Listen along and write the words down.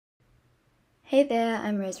Hey there,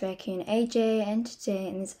 I'm Rose Raccoon AJ, and today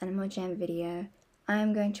in this Animal Jam video, I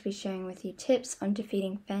am going to be sharing with you tips on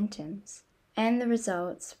defeating phantoms, and the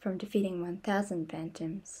results from defeating 1000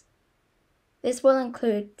 phantoms. This will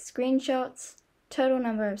include screenshots, total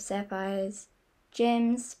number of sapphires,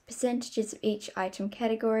 gems, percentages of each item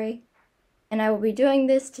category, and I will be doing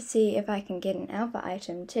this to see if I can get an alpha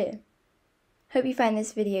item too. Hope you find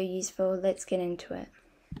this video useful. Let's get into it.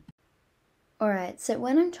 Alright, so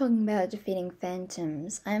when I'm talking about defeating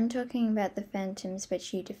phantoms, I'm talking about the phantoms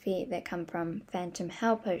which you defeat that come from phantom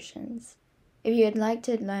hell potions. If you would like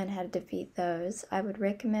to learn how to defeat those, I would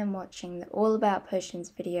recommend watching the All About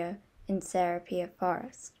Potions video in Serapia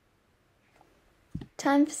Forest.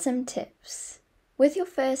 Time for some tips. With your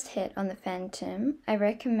first hit on the phantom, I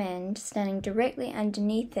recommend standing directly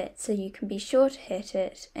underneath it so you can be sure to hit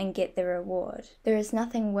it and get the reward. There is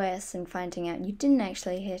nothing worse than finding out you didn't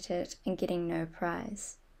actually hit it and getting no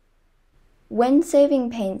prize. When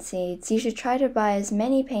saving paint seeds, you should try to buy as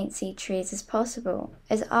many paint seed trees as possible,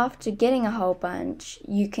 as after getting a whole bunch,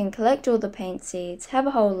 you can collect all the paint seeds, have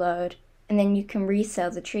a whole load, and then you can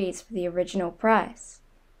resell the trees for the original price.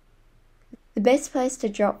 The best place to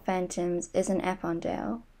drop phantoms is in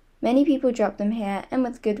Appondale. Many people drop them here, and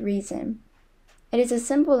with good reason. It is a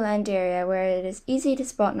simple land area where it is easy to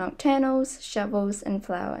spot nocturnals, shovels, and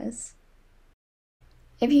flowers.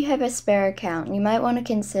 If you have a spare account, you might want to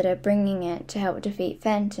consider bringing it to help defeat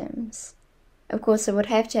phantoms. Of course, it would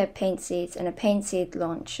have to have paint seeds and a paint seed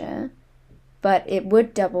launcher, but it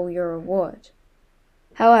would double your reward.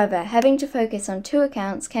 However, having to focus on 2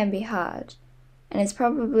 accounts can be hard, and it's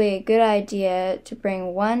probably a good idea to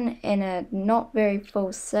bring one in a not very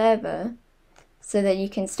full server so that you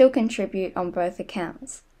can still contribute on both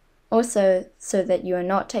accounts. Also, so that you are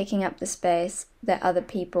not taking up the space that other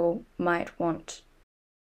people might want.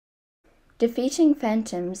 Defeating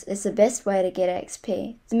phantoms is the best way to get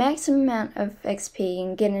XP. The maximum amount of XP you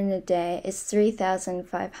can get in a day is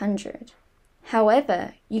 3,500.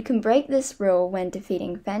 However, you can break this rule when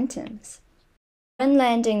defeating phantoms. When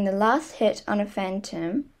landing the last hit on a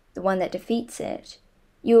phantom, the one that defeats it,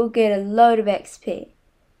 you will get a load of XP,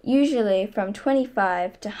 usually from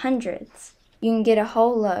 25 to hundreds. You can get a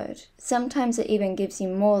whole load, sometimes it even gives you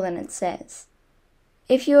more than it says.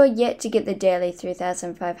 If you are yet to get the daily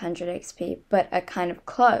 3,500 XP but are kind of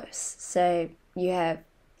close, say you have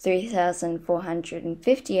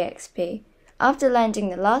 3,450 XP, after landing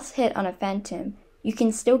the last hit on a phantom, you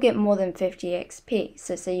can still get more than 50 XP,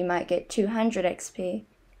 so say you might get 200 XP,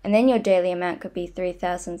 and then your daily amount could be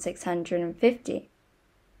 3,650.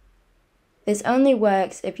 This only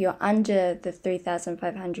works if you're under the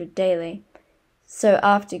 3,500 daily, so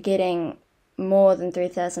after getting more than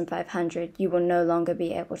 3,500, you will no longer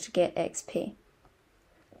be able to get XP.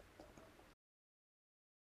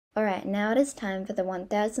 Alright, now it is time for the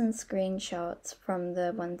 1000 screenshots from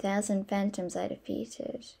the 1000 phantoms I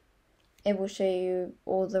defeated. It will show you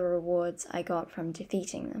all the rewards I got from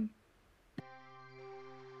defeating them.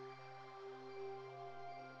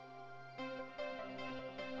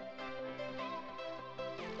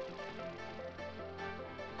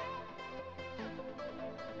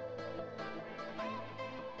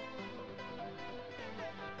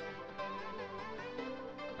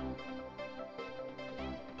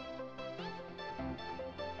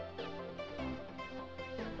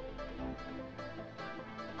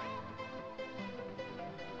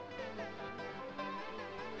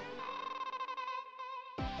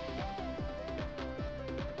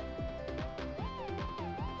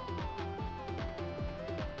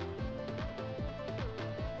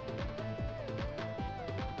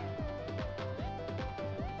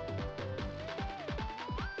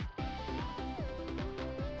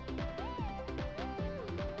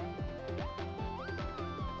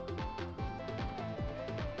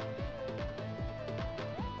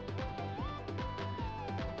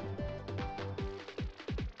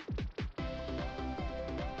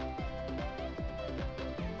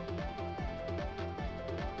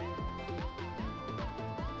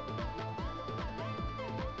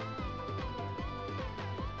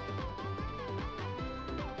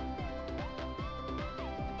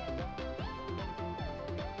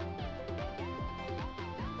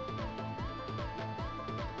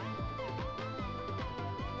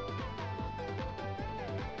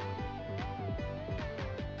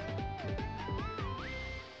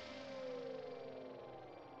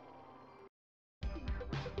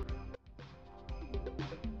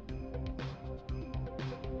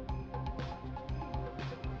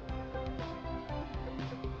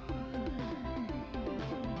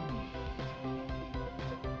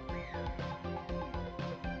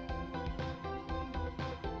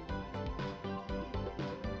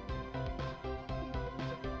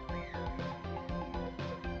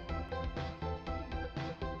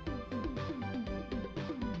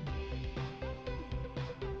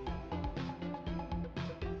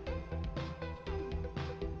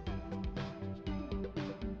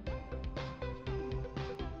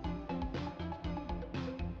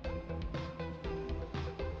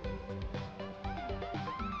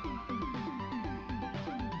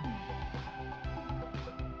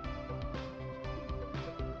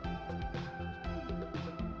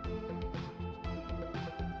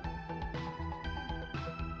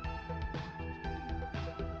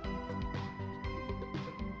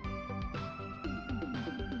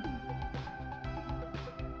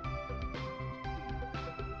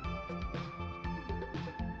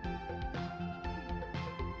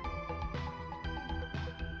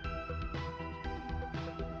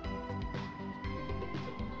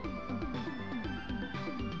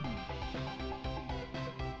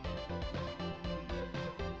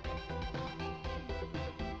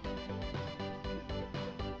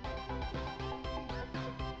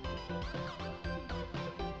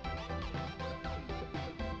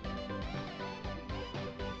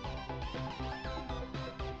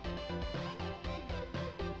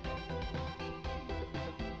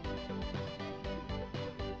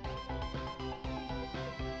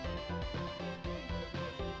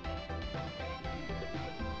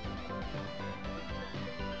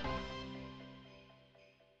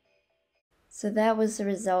 So that was the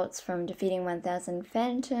results from defeating 1000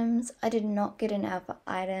 phantoms. I did not get an alpha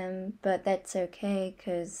item, but that's okay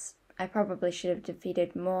because I probably should have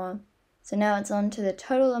defeated more. So now it's on to the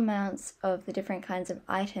total amounts of the different kinds of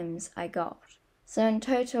items I got. So in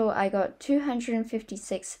total I got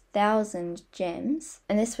 256,000 gems,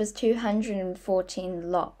 and this was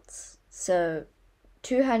 214 lots. So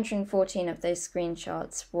 214 of those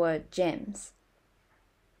screenshots were gems.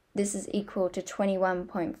 This is equal to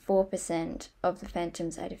 21.4% of the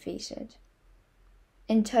phantoms I defeated.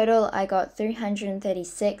 In total, I got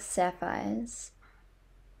 336 sapphires.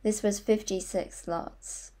 This was 56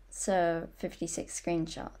 lots, so 56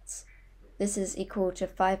 screenshots. This is equal to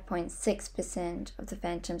 5.6% of the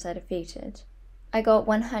phantoms I defeated. I got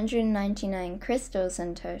 199 crystals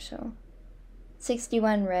in total,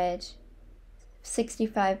 61 red,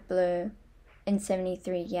 65 blue, and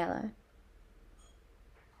 73 yellow.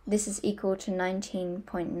 This is equal to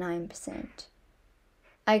 19.9%.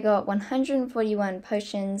 I got 141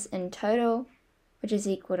 potions in total, which is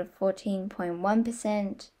equal to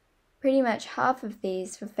 14.1%. Pretty much half of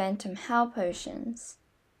these were Phantom Howl potions,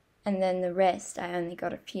 and then the rest I only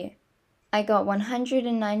got a few. I got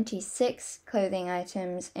 196 clothing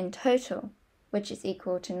items in total, which is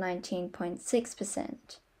equal to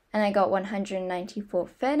 19.6%. And I got 194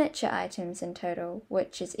 furniture items in total,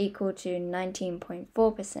 which is equal to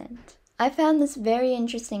 19.4%. I found this very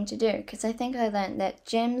interesting to do because I think I learned that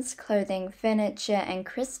gems, clothing, furniture, and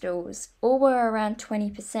crystals all were around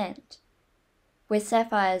 20%, where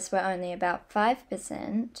sapphires were only about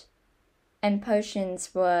 5%, and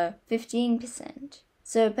potions were 15%.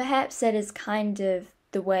 So perhaps that is kind of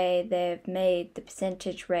the way they've made the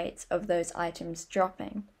percentage rates of those items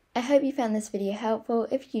dropping. I hope you found this video helpful.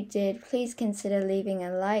 If you did, please consider leaving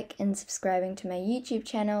a like and subscribing to my YouTube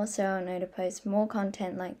channel so I'll know to post more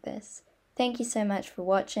content like this. Thank you so much for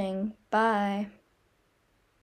watching. Bye!